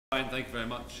Thank you very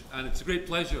much. And it's a great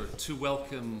pleasure to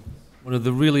welcome one of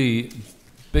the really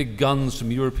big guns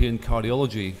from European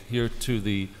cardiology here to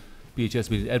the BHS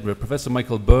meeting in Edinburgh, Professor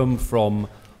Michael Bohm from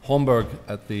Hamburg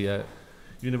at the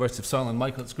University of Sunderland.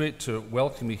 Michael, it's great to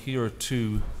welcome you here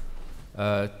to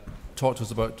talk to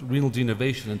us about renal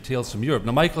denervation and Tales from Europe.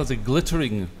 Now, Michael has a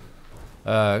glittering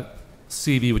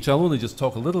CV, which I'll only just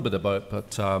talk a little bit about,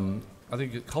 but I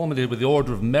think it culminated with the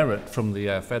Order of Merit from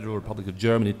the Federal Republic of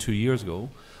Germany 2 years ago.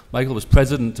 Michael was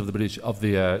president of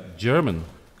the German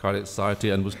Cardiac Society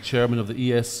and was chairman of the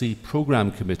ESC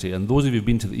program committee. And those of you who've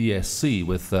been to the ESC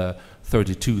with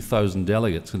 32,000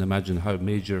 delegates can imagine how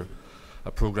major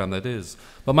a program that is.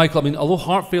 But Michael, I mean, although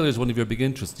heart failure is one of your big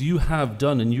interests, you have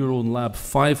done in your own lab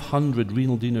 500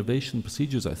 renal denervation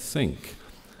procedures, I think,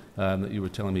 that you were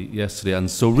telling me yesterday.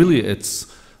 And so really it's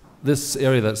this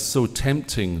area that's so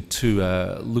tempting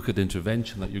to look at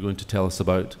intervention that you're going to tell us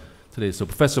about today. So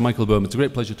Professor Michael Bohm, it's a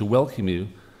great pleasure to welcome you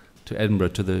to Edinburgh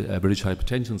to the British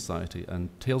Hypertension Society and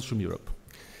Tales from Europe.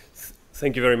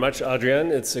 Thank you very much,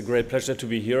 Adrian. It's a great pleasure to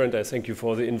be here, and I thank you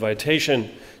for the invitation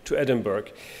to Edinburgh.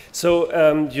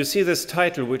 So you see this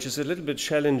title, which is a little bit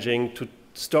challenging, to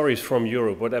Stories from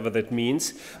Europe, whatever that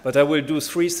means. But I will do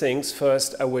three things.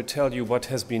 First, I will tell you what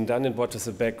has been done and what is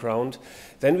the background.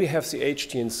 Then we have the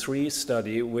HTN3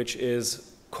 study, which is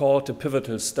called a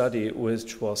pivotal study,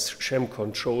 which was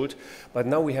sham-controlled. But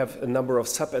now we have a number of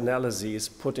sub-analyses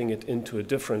putting it into a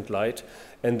different light.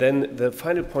 And then the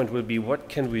final point will be what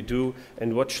can we do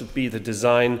and what should be the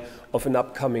design of an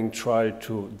upcoming trial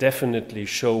to definitely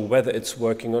show whether it's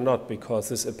working or not, because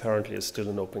this apparently is still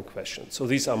an open question. So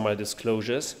these are my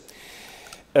disclosures.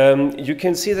 You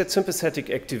can see that sympathetic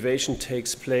activation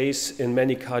takes place in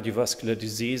many cardiovascular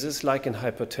diseases, like in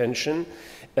hypertension,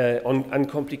 on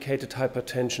uncomplicated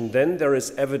hypertension. Then there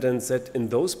is evidence that in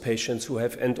those patients who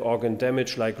have end organ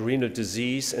damage like renal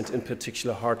disease and in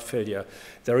particular heart failure,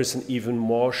 there is an even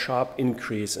more sharp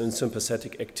increase in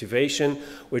sympathetic activation,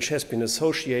 which has been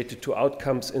associated to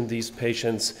outcomes in these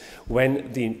patients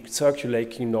when the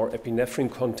circulating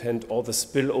norepinephrine content or the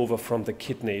spillover from the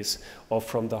kidneys or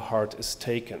from the heart is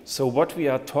taken. So what we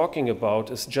are talking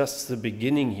about is just the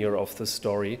beginning here of the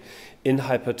story in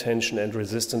hypertension and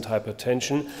resistant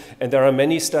hypertension. And there are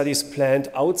many studies planned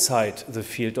outside the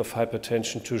field of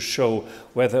hypertension to show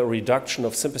whether a reduction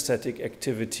of sympathetic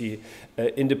activity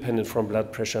independent from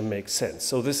blood pressure makes sense.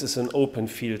 So this is an open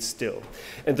field still.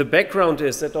 And the background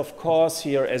is that, of course,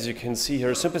 here, as you can see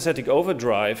here, sympathetic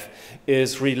overdrive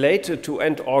is related to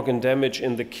end organ damage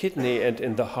in the kidney and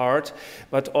in the heart,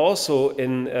 but also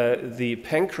in the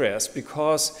pancreas,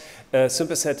 because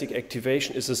sympathetic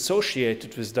activation is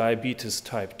associated with diabetes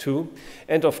type 2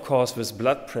 and, of course, with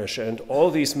blood pressure. And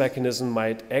all these mechanisms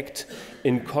might act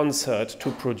in concert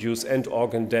to produce end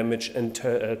organ damage and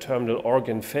terminal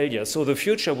organ failure. So the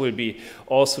future will be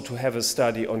also to have a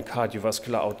study on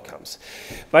cardiovascular outcomes.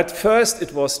 But first,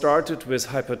 it was started with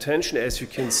hypertension, as you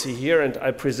can see here, and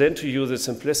I present to you the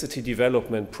Simplicity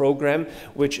Development Program,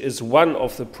 which is one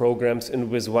of the programs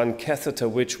with one catheter,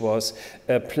 which was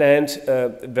planned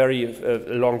very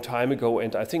long time ago,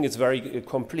 and I think it's very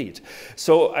complete.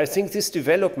 So I think this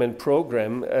development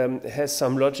program has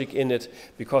some logic in it,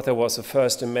 because there was a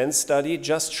first immense study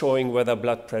just showing whether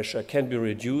blood pressure can be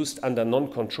reduced under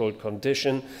non-controlled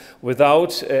condition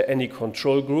without any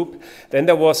control group. Then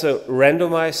there was a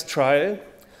randomized trial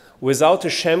without a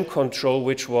sham control,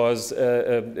 which was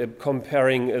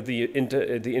comparing the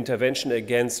intervention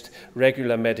against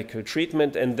regular medical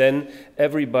treatment. And then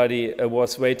everybody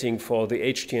was waiting for the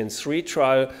HTN3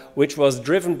 trial, which was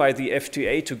driven by the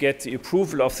FDA to get the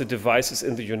approval of the devices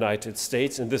in the United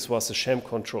States. And this was a sham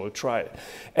control trial.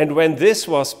 And when this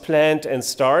was planned and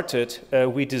started,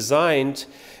 we designed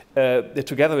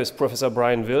together with Professor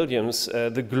Brian Williams,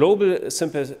 the global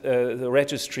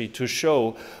registry to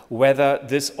show whether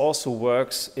this also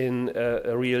works in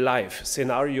real life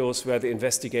scenarios where the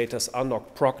investigators are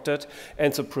not proctored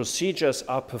and the procedures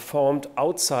are performed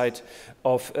outside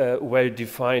of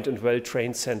well-defined and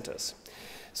well-trained centers.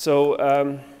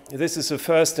 So this is a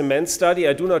first immense study.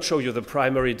 I do not show you the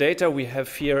primary data. We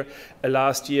have here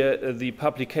last year the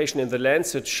publication in The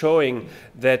Lancet showing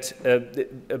that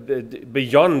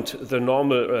beyond the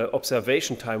normal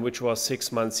observation time, which was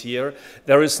 6 months here,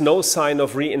 there is no sign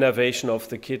of re-innervation of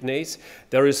the kidneys.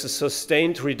 There is a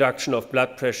sustained reduction of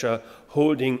blood pressure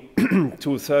holding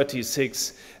to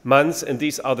 36 months, and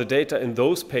these are the data in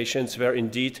those patients where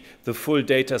indeed the full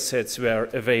data sets were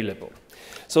available.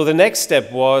 So the next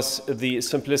step was the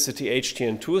Simplicity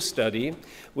HTN2 study,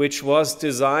 which was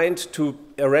designed to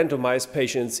randomize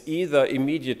patients either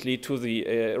immediately to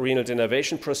the renal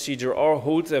denervation procedure or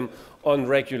hold them on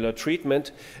regular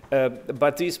treatment,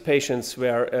 but these patients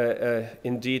were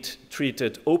indeed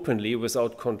treated openly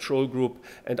without control group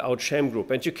and out sham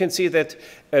group. And you can see that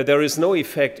there is no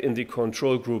effect in the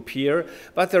control group here,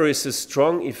 but there is a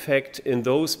strong effect in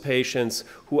those patients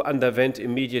who underwent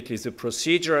immediately the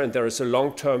procedure, and there is a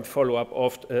long-term follow-up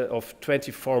of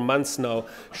 24 months now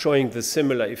showing the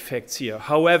similar effects here.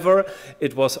 However,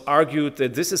 it was argued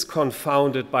that this is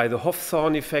confounded by the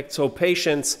Hawthorne effect, so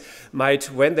patients might,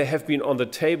 when they have been on the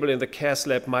table in the cath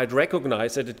lab, might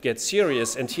recognize that it gets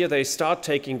serious, and here they start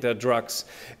taking their drugs,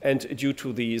 and due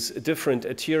to these different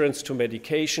adherence to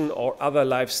medication or other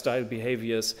lifestyle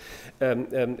behaviors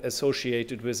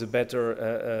associated with a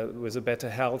better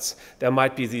health, there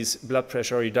might be these blood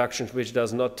pressure reductions which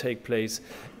does not take place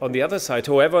on the other side.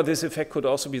 However, this effect could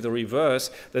also be the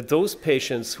reverse, that those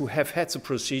patients who have had the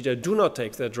procedure do not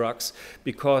take their drugs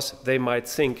because they might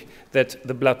think that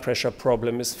the blood pressure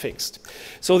problem is fixed.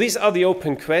 So these are the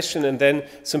open questions, and then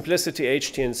Simplicity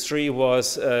HTN3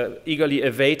 was eagerly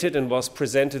awaited and was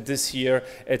presented this year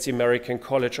at the American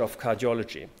College of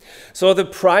Cardiology. So the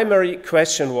primary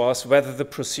question was whether the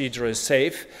procedure is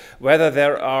safe, whether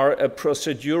there are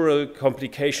procedural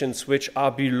complications which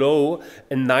are below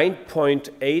a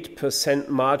 9.8%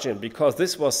 margin, because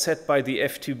this was set by the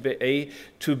FDA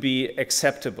to be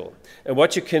acceptable. And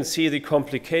what you can see, the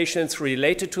complications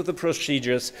related to the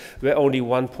procedures were only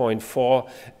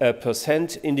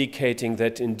 1.4%, indicating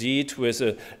that indeed with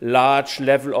a large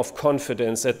level of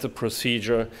confidence that the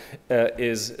procedure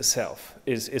is safe.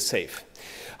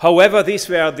 However, these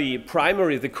were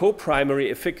the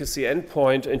co-primary efficacy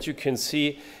endpoint, and you can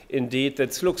see indeed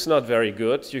that looks not very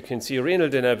good. You can see renal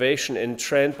denervation in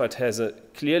trend, but has a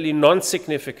clearly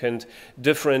non-significant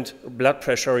different blood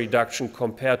pressure reduction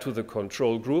compared to the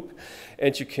control group.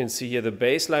 And you can see here the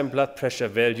baseline blood pressure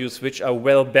values, which are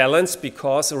well balanced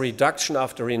because a reduction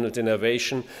after renal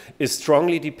denervation is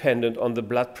strongly dependent on the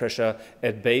blood pressure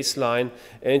at baseline.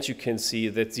 And you can see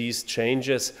that these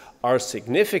changes are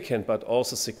significant, but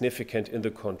also significant in the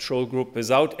control group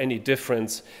without any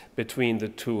difference between the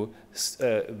two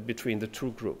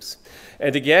groups.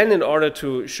 And again, in order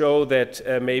to show that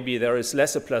maybe there is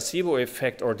less a placebo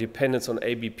effect or dependence on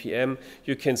ABPM,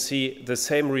 you can see the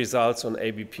same results on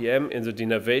ABPM in the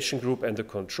denervation group and the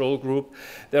control group.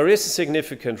 There is a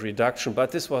significant reduction,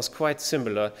 but this was quite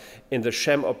similar in the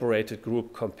sham-operated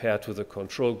group compared to the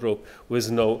control group with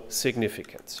no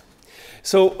significance.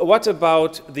 So what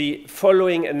about the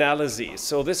following analyses?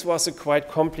 So this was a quite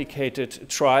complicated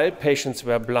trial. Patients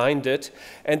were blinded,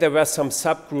 and there were some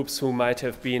subgroups who might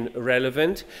have been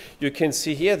relevant. You can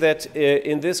see here that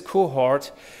in this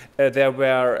cohort, there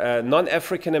were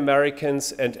non-African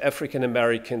Americans and African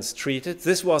Americans treated.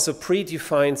 This was a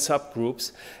predefined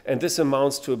subgroups, and this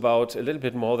amounts to about a little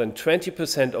bit more than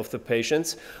 20% of the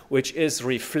patients, which is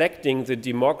reflecting the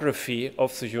demography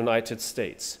of the United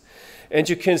States. And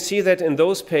you can see that in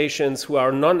those patients who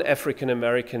are non-African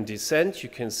American descent, you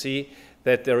can see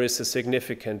that there is a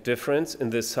significant difference in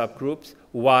this subgroup,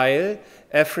 while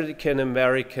African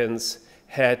Americans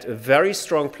had a very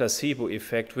strong placebo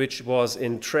effect, which was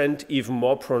in trend even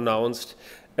more pronounced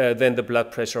than the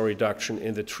blood pressure reduction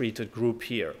in the treated group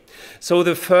here. So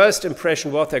the first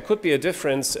impression was there could be a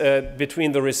difference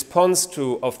between the response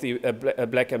of the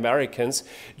Black Americans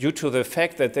due to the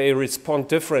fact that they respond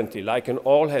differently, like in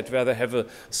ALLHEAD, where they have a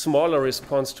smaller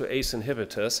response to ACE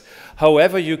inhibitors.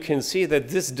 However, you can see that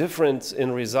this difference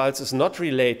in results is not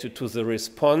related to the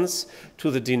response to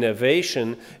the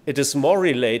denervation. It is more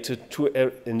related to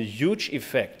a huge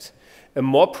effect, a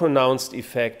more pronounced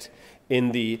effect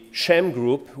in the sham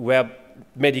group, where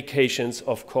medications,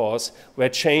 of course, were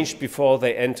changed before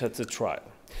they entered the trial.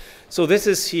 So this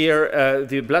is here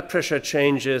the blood pressure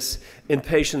changes in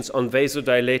patients on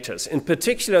vasodilators. In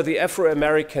particular, the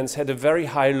Afro-Americans had a very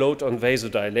high load on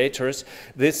vasodilators.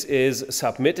 This is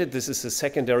submitted. This is a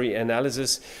secondary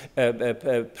analysis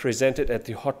presented at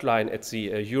the hotline at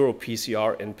the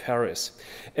EuroPCR in Paris.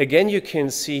 Again, you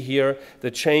can see here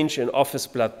the change in office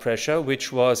blood pressure,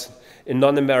 which was in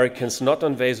non-Americans not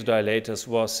on vasodilators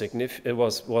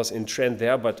was in trend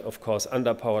there, but of course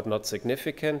underpowered, not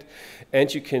significant.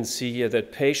 And you can see here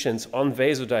that patients on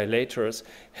vasodilators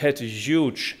had a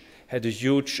huge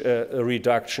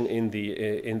reduction in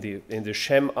the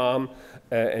sham arm.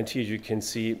 And here you can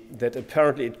see that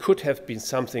apparently it could have been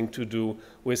something to do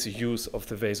with the use of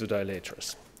the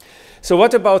vasodilators. So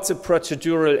what about the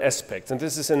procedural aspect? And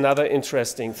this is another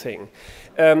interesting thing.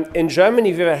 In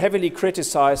Germany, we were heavily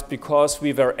criticized because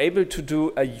we were able to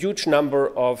do a huge number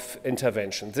of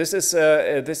interventions. This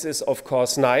is of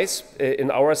course nice in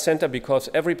our center because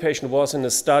every patient was in a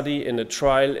study, in a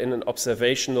trial, in an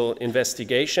observational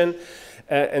investigation.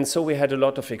 And so we had a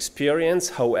lot of experience.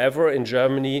 However, in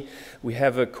Germany, we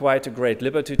have quite a great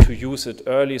liberty to use it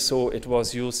early, so it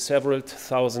was used several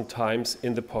thousand times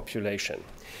in the population.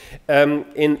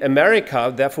 In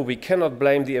America, therefore, we cannot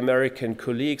blame the American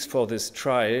colleagues for this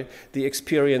trial. The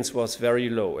experience was very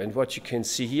low. And what you can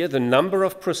see here, the number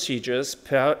of procedures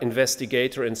per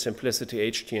investigator in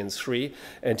Simplicity HTN3,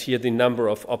 and here the number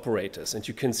of operators. And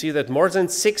you can see that more than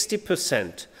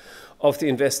 60% of the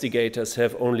investigators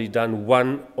have only done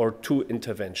 1 or 2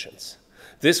 interventions.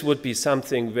 This would be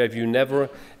something where you never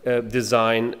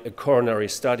design a coronary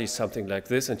study, something like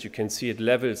this, and you can see it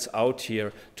levels out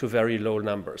here to very low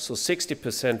numbers. So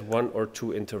 60%, 1 or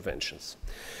 2 interventions.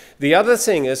 The other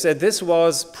thing is that this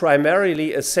was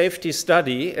primarily a safety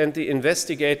study, and the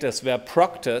investigators were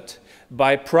proctored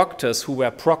by proctors who were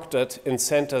proctored in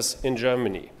centers in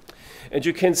Germany. And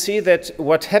you can see that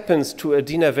what happens to a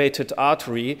denervated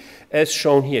artery, as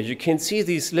shown here. You can see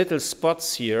these little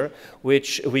spots here,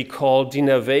 which we call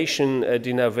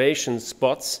denervation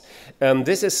spots.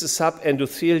 This is a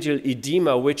subendothelial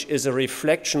edema, which is a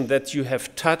reflection that you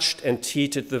have touched and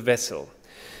heated the vessel.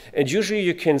 And usually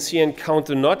you can see and count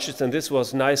the notches, and this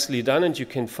was nicely done, and you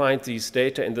can find these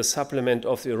data in the supplement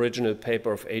of the original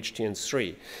paper of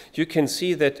HTN3. You can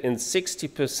see that in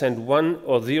 60%, 1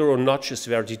 or 0 notches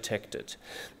were detected.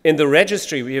 In the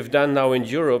registry we have done now in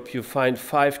Europe, you find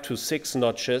 5 to 6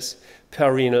 notches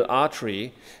per renal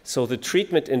artery. So the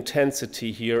treatment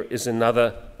intensity here is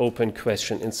another open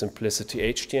question in Simplicity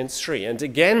HTN3. And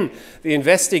again, the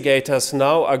investigators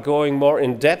now are going more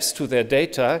in depth to their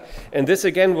data. And this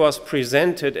again was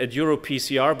presented at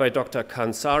EuroPCR by Dr.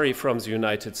 Kansari from the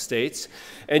United States.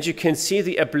 And you can see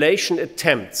the ablation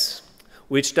attempts,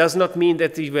 which does not mean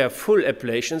that these were full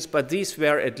ablations, but these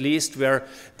were at least where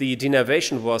the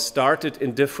denervation was started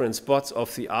in different spots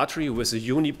of the artery with a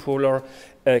unipolar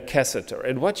catheter.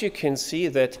 And what you can see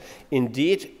that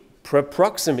indeed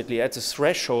approximately at a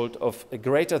threshold of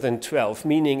greater than 12,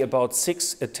 meaning about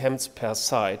 6 attempts per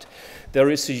site,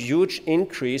 there is a huge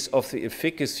increase of the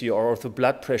efficacy or of the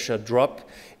blood pressure drop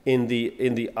in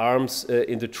the arms,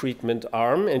 in the treatment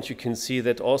arm. And you can see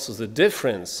that also the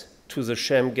difference to the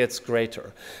sham gets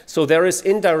greater. So there is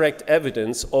indirect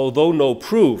evidence, although no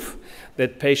proof,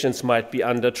 that patients might be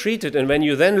undertreated. And when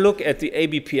you then look at the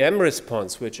ABPM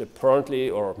response, which apparently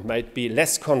or might be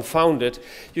less confounded,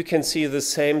 you can see the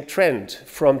same trend.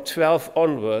 From 12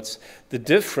 onwards, the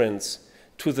difference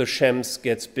to the shams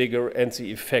gets bigger and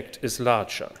the effect is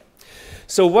larger.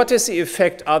 So what is the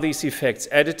effect? Are these effects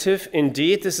additive?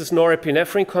 Indeed, this is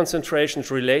norepinephrine concentrations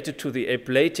related to the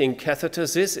ablating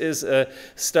catheters. This is a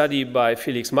study by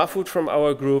Felix Mahfoud from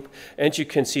our group, and you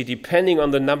can see depending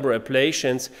on the number of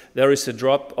ablations, there is a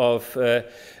drop of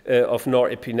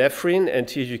norepinephrine, and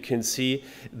here you can see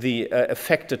the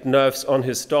affected nerves on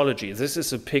histology. This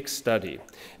is a PIC study,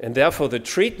 and therefore the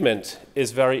treatment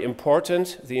is very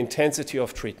important, the intensity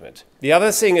of treatment. The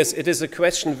other thing is it is a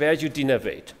question where you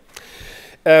denervate.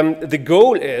 The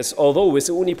goal is, although with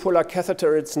a unipolar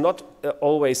catheter it's not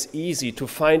always easy to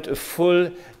find a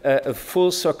full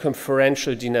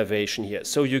circumferential denervation here.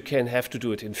 So you can have to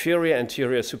do it inferior,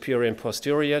 anterior, superior, and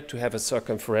posterior to have a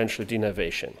circumferential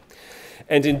denervation.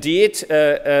 And indeed,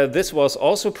 this was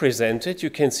also presented.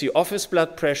 You can see office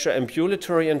blood pressure,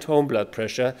 ambulatory and home blood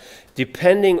pressure,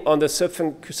 depending on the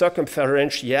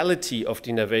circumferentiality of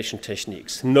denervation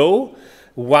techniques. No,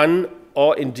 1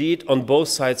 or indeed on both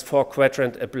sides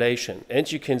 4-quadrant ablation.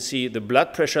 And you can see the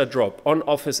blood pressure drop on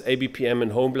office ABPM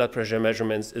and home blood pressure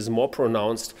measurements is more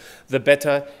pronounced, the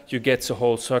better you get the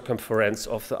whole circumference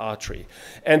of the artery.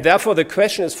 And therefore the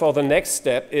question is for the next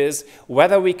step is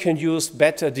whether we can use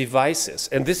better devices.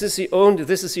 And this is the old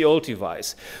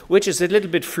device, which is a little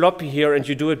bit floppy here, and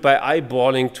you do it by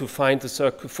eyeballing to find the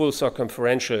full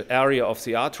circumferential area of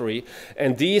the artery.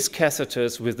 And these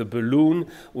catheters with a balloon,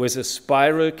 with a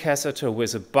spiral catheter,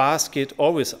 with a basket,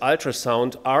 or with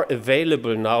ultrasound are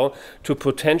available now to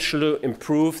potentially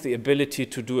improve the ability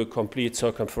to do a complete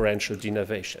circumferential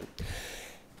denervation.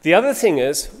 The other thing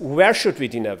is, where should we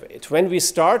denervate? When we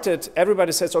started,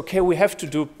 everybody says, okay, we have to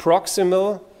do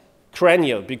proximal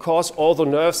cranial because all the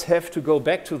nerves have to go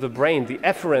back to the brain, the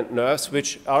efferent nerves,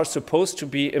 which are supposed to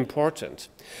be important.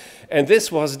 And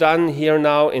this was done here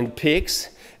now in pigs.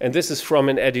 And this is from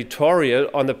an editorial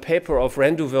on a paper of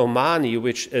Rendu Vermani,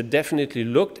 which definitely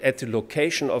looked at the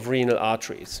location of renal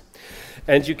arteries.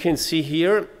 And you can see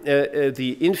here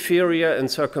the inferior and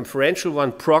circumferential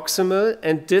one, proximal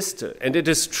and distal. And it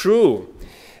is true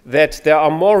that there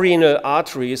are more renal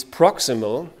arteries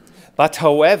proximal, but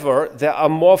however, there are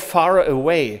more far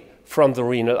away from the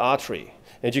renal artery.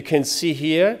 And you can see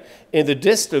here in the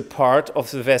distal part of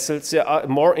the vessels, they are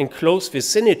more in close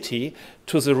vicinity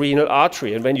to the renal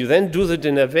artery. And when you then do the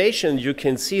denervation, you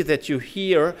can see that you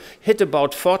here hit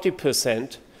about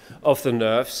 40% of the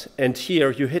nerves, and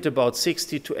here you hit about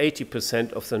 60 to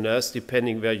 80% of the nerves,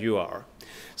 depending where you are.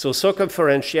 So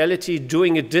circumferentiality,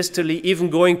 doing it distally, even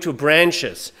going to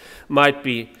branches, might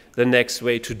be the next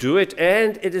way to do it,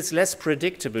 and it is less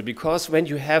predictable because when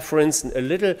you have, for instance, a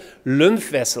little lymph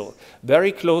vessel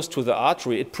very close to the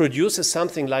artery, it produces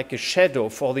something like a shadow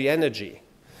for the energy.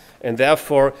 And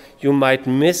therefore, you might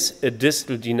miss a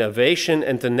distal denervation,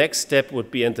 and the next step would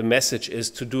be, and the message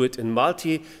is to do it in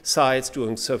multi-sites,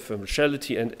 doing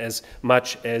circumferentiality and as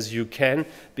much as you can,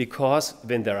 because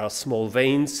when there are small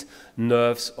veins,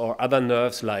 nerves, or other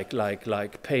nerves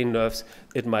like pain nerves,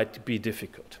 it might be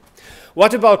difficult.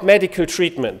 What about medical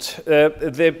treatment?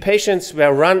 The patients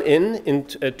were run in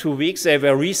 2 weeks. They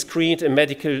were rescreened, and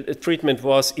medical treatment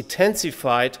was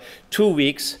intensified 2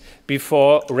 weeks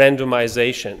before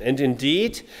randomization. And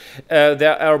indeed,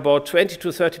 there are about 20 to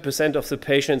 30% of the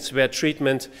patients where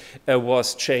treatment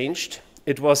was changed.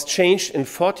 It was changed in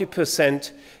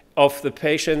 40% of the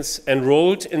patients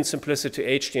enrolled in Simplicity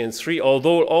HTN-3,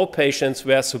 although all patients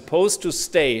were supposed to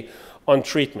stay on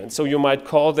treatment. So you might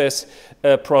call this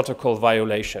a protocol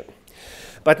violation.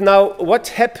 But now, what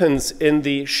happens in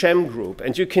the SHEM group?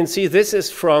 And you can see this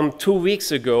is from 2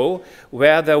 weeks ago,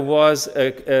 where there was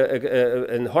a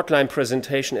hotline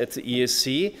presentation at the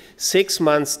ESC, 6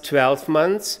 months, 12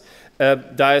 months,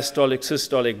 diastolic,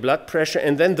 systolic blood pressure,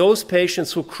 and then those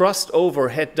patients who crossed over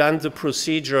had done the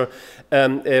procedure,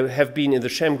 have been in the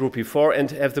SHEM group before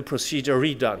and have the procedure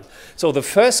redone. So the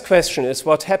first question is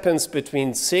what happens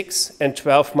between 6 and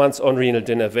 12 months on renal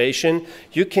denervation.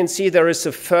 You can see there is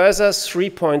a further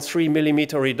 3.3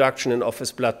 millimeter reduction in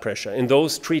office blood pressure in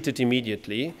those treated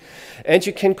immediately. And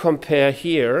you can compare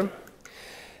here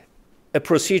a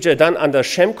procedure done under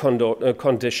SHEM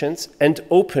conditions and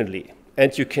openly.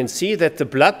 And you can see that the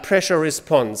blood pressure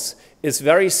response is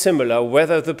very similar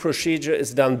whether the procedure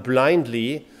is done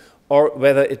blindly or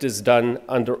whether it is done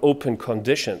under open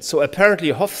conditions. So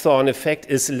apparently Hawthorne effect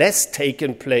is less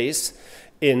taken place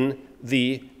in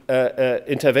the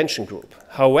intervention group.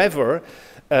 However,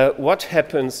 what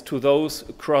happens to those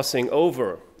crossing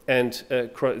over? And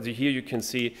here you can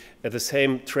see the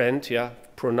same trend,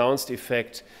 pronounced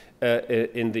effect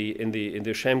in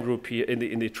the SHEM group here,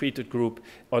 in the treated group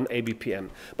on ABPM.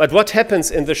 But what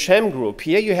happens in the SHEM group?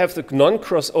 Here you have the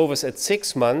non-crossovers at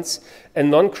 6 months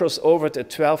and non-crossovers at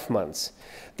 12 months.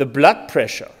 The blood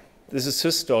pressure, this is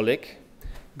systolic,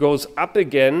 goes up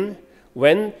again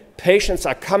when patients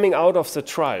are coming out of the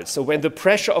trial. So when the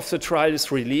pressure of the trial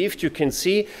is relieved, you can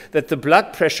see that the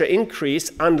blood pressure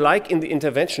increase, unlike in the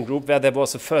intervention group where there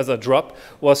was a further drop,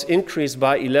 was increased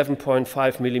by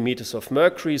 11.5 millimeters of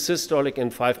mercury systolic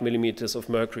and 5 millimeters of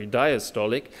mercury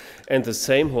diastolic, and the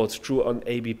same holds true on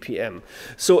ABPM.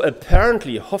 So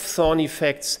apparently Hawthorne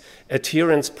effects,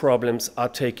 adherence problems are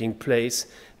taking place,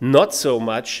 not so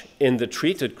much in the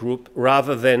treated group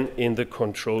rather than in the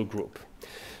control group.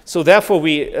 So therefore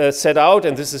we set out,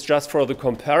 and this is just for the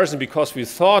comparison, because we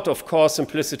thought, of course,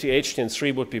 Simplicity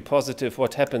HTN-3 would be positive,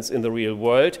 what happens in the real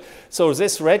world. So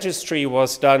this registry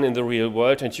was done in the real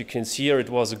world, and you can see here it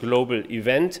was a global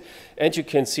event. And you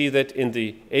can see that in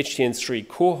the HTN-3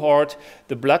 cohort,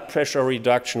 the blood pressure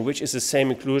reduction, which is the same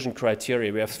inclusion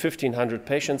criteria. We have 1,500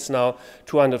 patients now,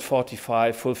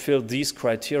 245 fulfilled these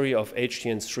criteria of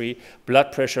HTN-3.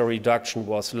 Blood pressure reduction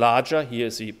was larger. Here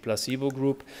is the placebo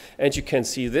group. And you can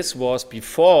see this was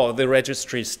before the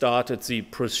registry started the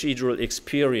procedural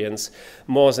experience.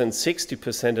 More than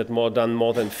 60% had done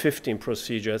more than 15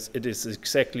 procedures. It is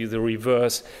exactly the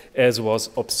reverse as was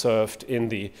observed in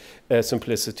the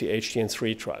Simplicity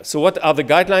HTN-3 trial. So what are the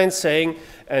guidelines saying?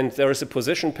 And there is a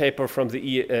position paper from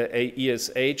the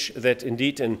ESH that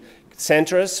indeed in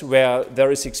centers where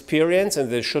there is experience,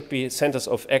 and there should be centers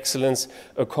of excellence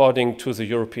according to the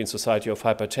European Society of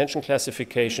Hypertension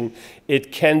classification,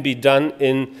 it can be done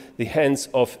in the hands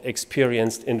of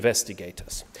experienced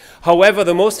investigators. However,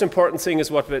 the most important thing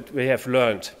is what we have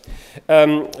learned.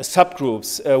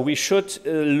 Subgroups. We should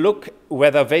look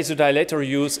whether vasodilator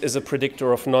use is a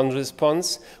predictor of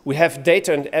non-response. We have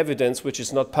data and evidence, which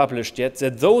is not published yet,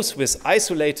 that those with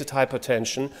isolated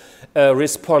hypertension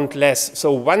respond less.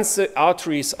 So once the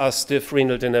arteries are stiff,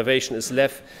 renal denervation is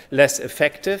less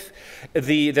effective.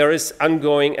 There is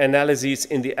ongoing analyses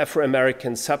in the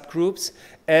Afro-American subgroups,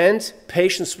 and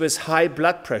patients with high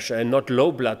blood pressure and not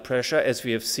low blood pressure, as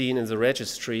we have seen in the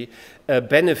registry,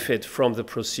 benefit from the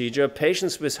procedure.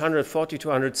 Patients with 140 to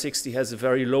 160 has a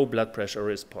very low blood pressure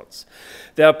response.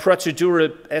 There are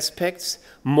procedural aspects.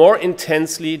 More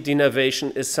intensely,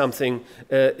 denervation is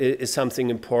something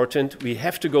important. We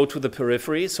have to go to the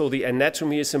periphery, so the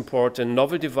anatomy is important.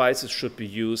 Novel devices should be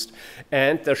used,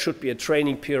 and there should be a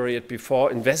training period before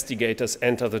investigators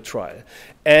enter the trial.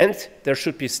 And there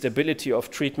should be stability of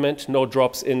treatment, no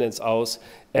drops in and out,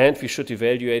 and we should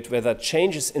evaluate whether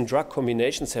changes in drug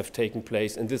combinations have taken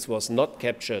place, and this was not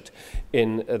captured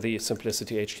in the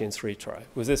Simplicity HTN-3 trial.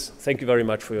 With this, thank you very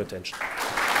much for your attention.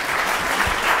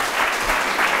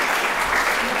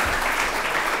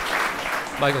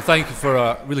 Michael, thank you for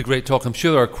a really great talk. I'm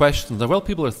sure there are questions. Now, while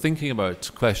people are thinking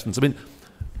about questions, I mean,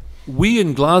 we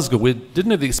in Glasgow, we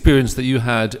didn't have the experience that you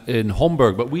had in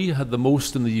Hamburg, but we had the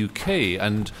most in the UK,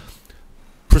 and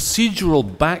procedural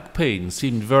back pain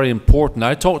seemed very important.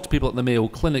 I talked to people at the Mayo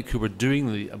Clinic who were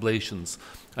doing the ablations,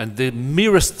 and the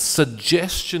merest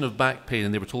suggestion of back pain,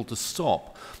 and they were told to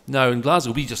stop. Now, in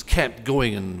Glasgow, we just kept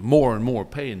going and more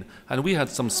pain, and we had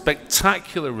some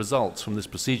spectacular results from this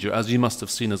procedure, as you must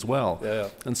have seen as well. Yeah.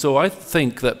 And so I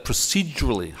think that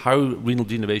procedurally, how renal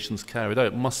denervation is carried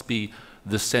out must be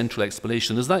the central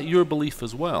explanation. Is that your belief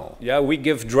as well? Yeah, we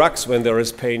give drugs when there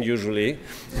is pain usually.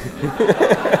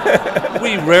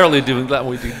 We rarely do that.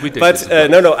 We do. But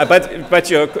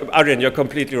Adrian, you're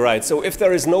completely right. So if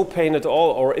there is no pain at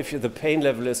all, or if the pain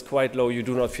level is quite low, you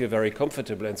do not feel very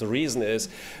comfortable. And the reason is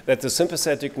that the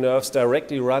sympathetic nerves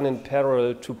directly run in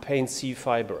parallel to pain C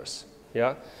fibers.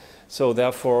 Yeah. So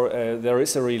therefore, there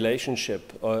is a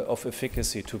relationship of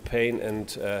efficacy to pain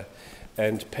and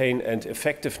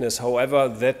effectiveness. However,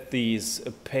 that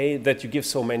that you give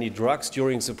so many drugs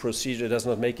during the procedure does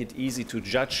not make it easy to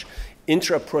judge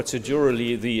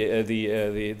intraprocedurally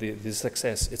the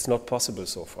success. It's not possible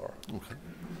so far. Okay.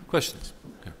 Questions?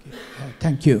 Okay.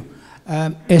 Thank you.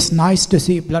 It's nice to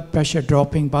see blood pressure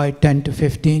dropping by 10 to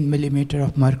 15 millimeter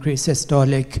of mercury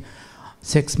systolic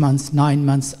 6 months, 9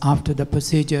 months after the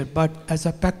procedure. But as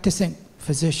a practicing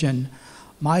physician,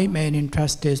 my main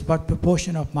interest is what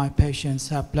proportion of my patients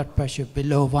have blood pressure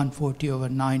below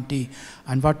 140/90,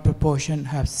 and what proportion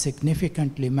have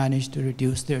significantly managed to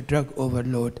reduce their drug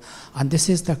overload. And this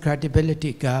is the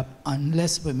credibility gap.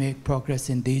 Unless we make progress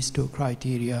in these two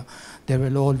criteria, there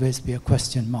will always be a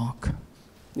question mark.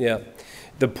 Yeah.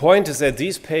 The point is that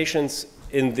these patients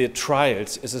in the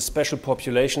trials is a special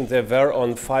population. They were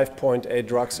on 5.8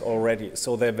 drugs already,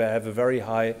 so they have a very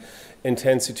high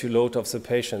intensity load of the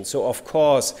patient. So of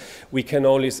course we can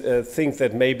only think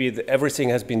that maybe everything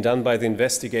has been done by the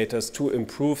investigators to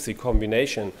improve the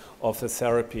combination of the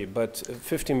therapy, but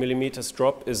 50 millimeters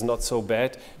drop is not so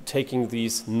bad, taking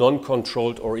these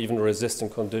non-controlled or even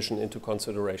resistant condition into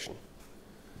consideration.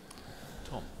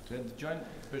 Tom? The Joint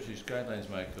British Guidelines,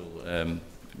 Michael,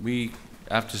 we,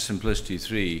 after Simplicity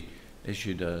 3,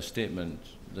 issued a statement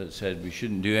that said we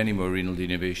shouldn't do any more renal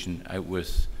denervation out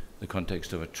with the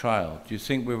context of a trial. Do you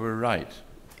think we were right?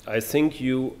 I think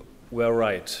you were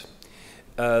right.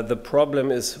 The problem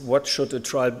is, what should a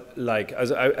trial like?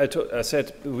 As I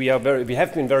said, we have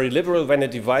been very liberal when a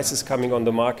device is coming on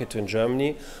the market in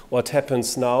Germany. What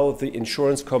happens now? The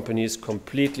insurance companies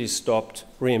completely stopped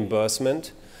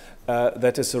reimbursement.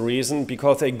 That is the reason,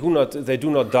 because they do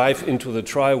not dive into the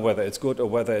trial whether it's good or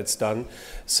whether it's done.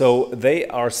 So they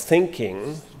are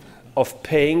thinking of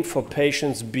paying for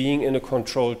patients being in a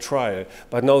controlled trial.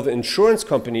 But now the insurance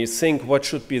companies think what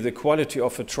should be the quality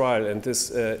of a trial, and this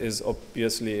is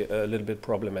obviously a little bit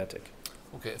problematic.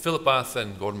 Okay, Philip Bath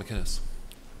and Gordon McInnes.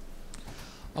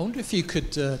 I wonder if you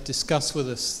could discuss with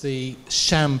us the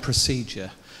sham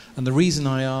procedure. And the reason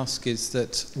I ask is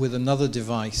that with another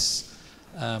device,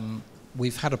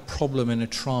 we've had a problem in a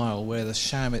trial where the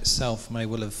sham itself may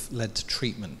well have led to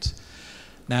treatment.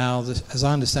 Now, as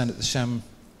I understand it, the sham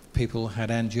people had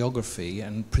angiography,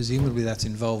 and presumably that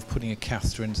involved putting a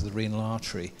catheter into the renal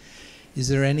artery. Is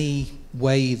there any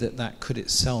way that that could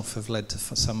itself have led to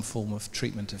some form of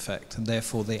treatment effect, and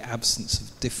therefore the absence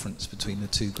of difference between the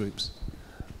two groups?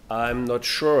 I'm not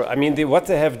sure. I mean, what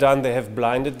they have done, they have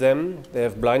blinded them. They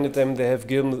have given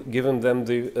them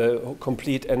the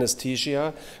complete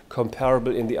anesthesia,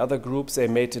 comparable in the other groups. They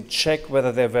made a check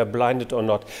whether they were blinded or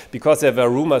not. Because there were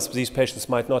rumors these patients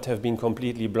might not have been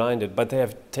completely blinded, but they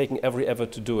have taken every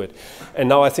effort to do it. And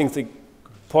now I think the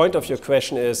point of your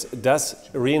question is, does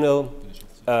renal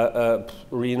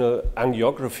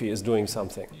angiography is doing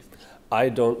something? I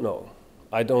don't know.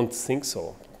 I don't think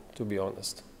so, to be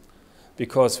honest.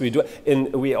 Because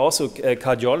we also,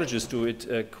 cardiologists do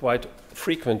it quite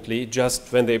frequently,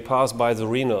 just when they pass by the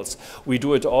renals. We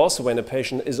do it also when a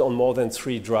patient is on more than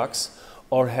 3 drugs,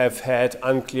 or have had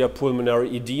unclear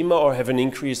pulmonary edema, or have an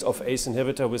increase of ACE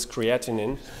inhibitor with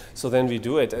creatinine. So then we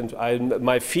do it. And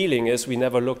my feeling is we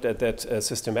never looked at that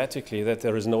systematically, that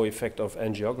there is no effect of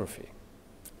angiography.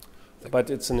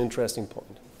 But it's an interesting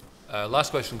point.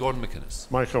 Last question, Gordon McInnes.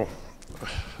 Michael,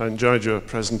 I enjoyed your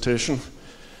presentation.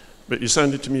 But you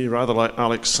sounded to me rather like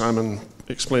Alex Salmond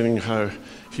explaining how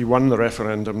he won the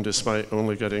referendum despite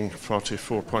only getting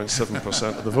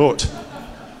 44.7% of the vote.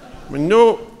 I mean,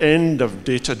 no end of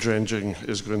data dredging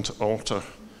is going to alter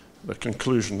the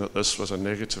conclusion that this was a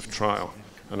negative trial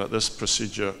and that this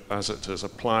procedure, as it is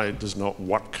applied, does not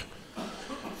work.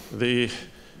 The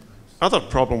other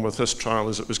problem with this trial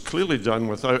is it was clearly done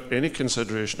without any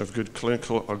consideration of good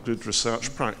clinical or good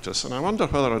research practice. And I wonder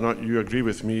whether or not you agree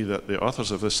with me that the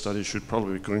authors of this study should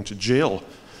probably be going to jail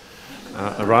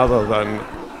rather than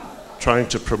trying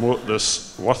to promote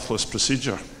this worthless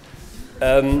procedure.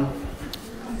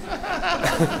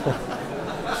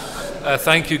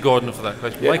 Thank you, Gordon, for that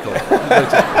question. Yeah. Michael.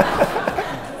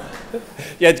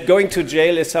 Yeah, going to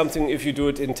jail is something if you do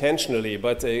it intentionally,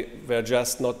 but they were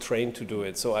just not trained to do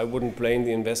it. So I wouldn't blame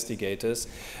the investigators.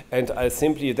 And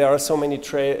there are so many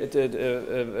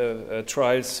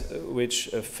trials which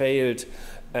failed,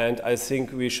 and I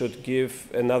think we should give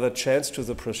another chance to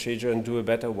the procedure and do a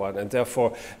better one. And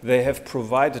therefore, they have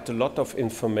provided a lot of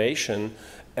information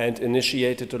and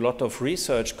initiated a lot of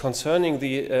research concerning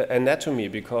the anatomy,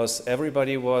 because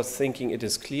everybody was thinking it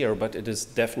is clear, but it is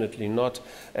definitely not.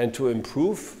 And to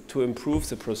improve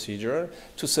the procedure,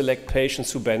 to select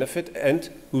patients who benefit and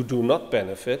who do not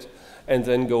benefit, and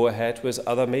then go ahead with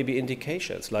other maybe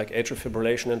indications like atrial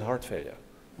fibrillation and heart failure.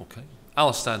 Okay.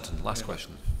 Alice Stanton, last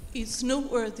question. It's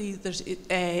noteworthy that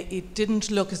it didn't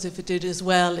look as if it did as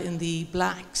well in the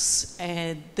blacks.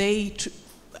 They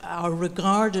are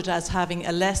regarded as having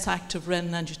a less active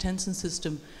renin-angiotensin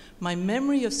system. My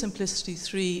memory of Simplicity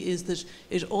 3 is that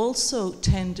it also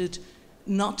tended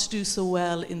not to do so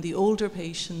well in the older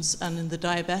patients and in the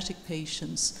diabetic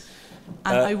patients.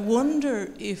 And I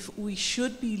wonder if we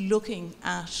should be looking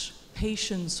at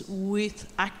patients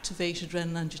with activated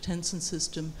renin-angiotensin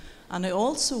system. And I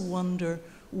also wonder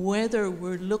whether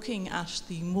we're looking at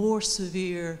the more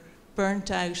severe,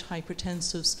 burnt-out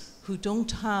hypertensives who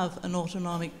don't have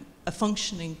a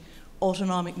functioning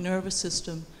autonomic nervous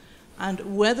system, and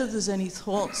whether there's any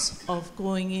thoughts of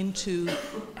going into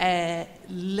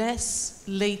less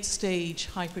late-stage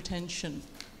hypertension.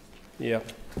 Yeah.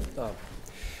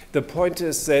 The point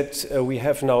is that we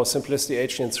have now Simplicity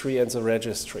HTN3 and the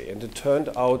registry, and it turned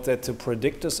out that the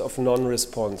predictors of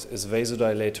non-response is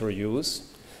vasodilator use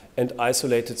and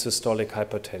isolated systolic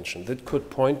hypertension. That could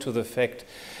point to the fact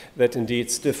that indeed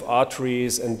stiff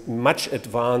arteries and much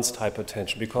advanced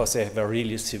hypertension, because they have a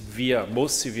really severe,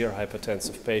 most severe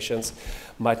hypertensive patients,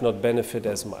 might not benefit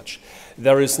as much.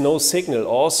 There is no signal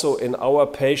also in our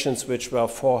patients, which were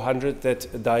 400,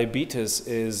 that diabetes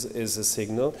is a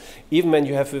signal. Even when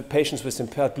you have patients with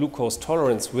impaired glucose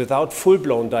tolerance, without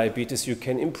full-blown diabetes, you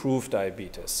can improve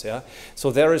diabetes. Yeah? So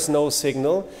there is no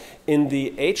signal. In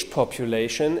the age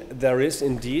population, there is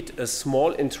indeed a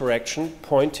small interaction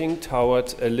pointing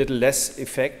toward a little less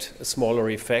effect, a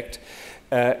smaller effect,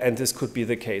 and this could be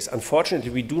the case. Unfortunately,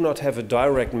 we do not have a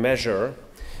direct measure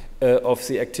of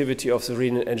the activity of the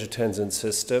renin-angiotensin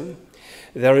system.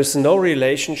 There is no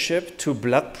relationship to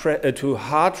to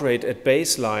heart rate at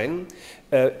baseline,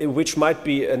 which might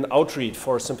be an outread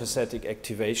for sympathetic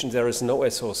activation. There is no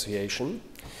association.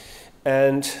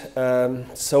 And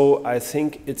so I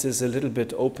think it is a little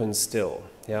bit open still.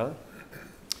 Yeah?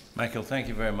 Michael, thank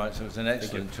you very much. It was an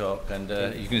excellent talk, and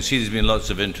you can see there's been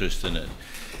lots of interest in it.